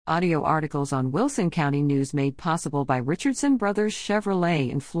Audio articles on Wilson County News made possible by Richardson Brothers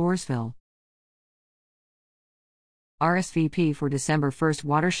Chevrolet in Floresville. RSVP for December 1st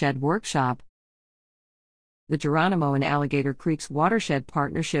Watershed Workshop. The Geronimo and Alligator Creeks Watershed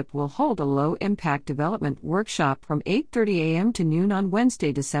Partnership will hold a low-impact development workshop from 8:30 a.m. to noon on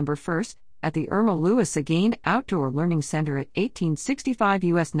Wednesday, December 1st, at the Irma Lewis Seguin Outdoor Learning Center at 1865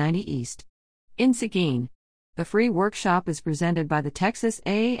 US 90 East. In Seguin. The free workshop is presented by the Texas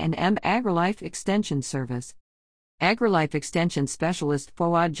A&M AgriLife Extension Service. AgriLife Extension Specialist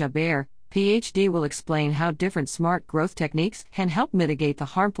Fouad Jaber, Ph.D. will explain how different smart growth techniques can help mitigate the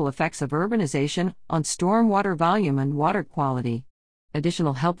harmful effects of urbanization on stormwater volume and water quality.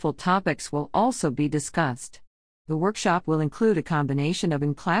 Additional helpful topics will also be discussed. The workshop will include a combination of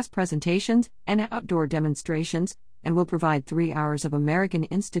in-class presentations and outdoor demonstrations, and will provide 3 hours of American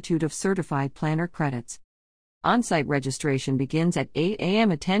Institute of Certified Planner credits. On-site registration begins at 8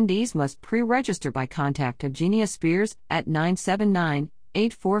 a.m. Attendees must pre-register by contact Eugenia Spears at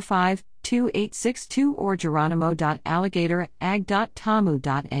 979-845-2862 or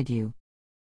geronimo.alligator@ag.tamu.edu.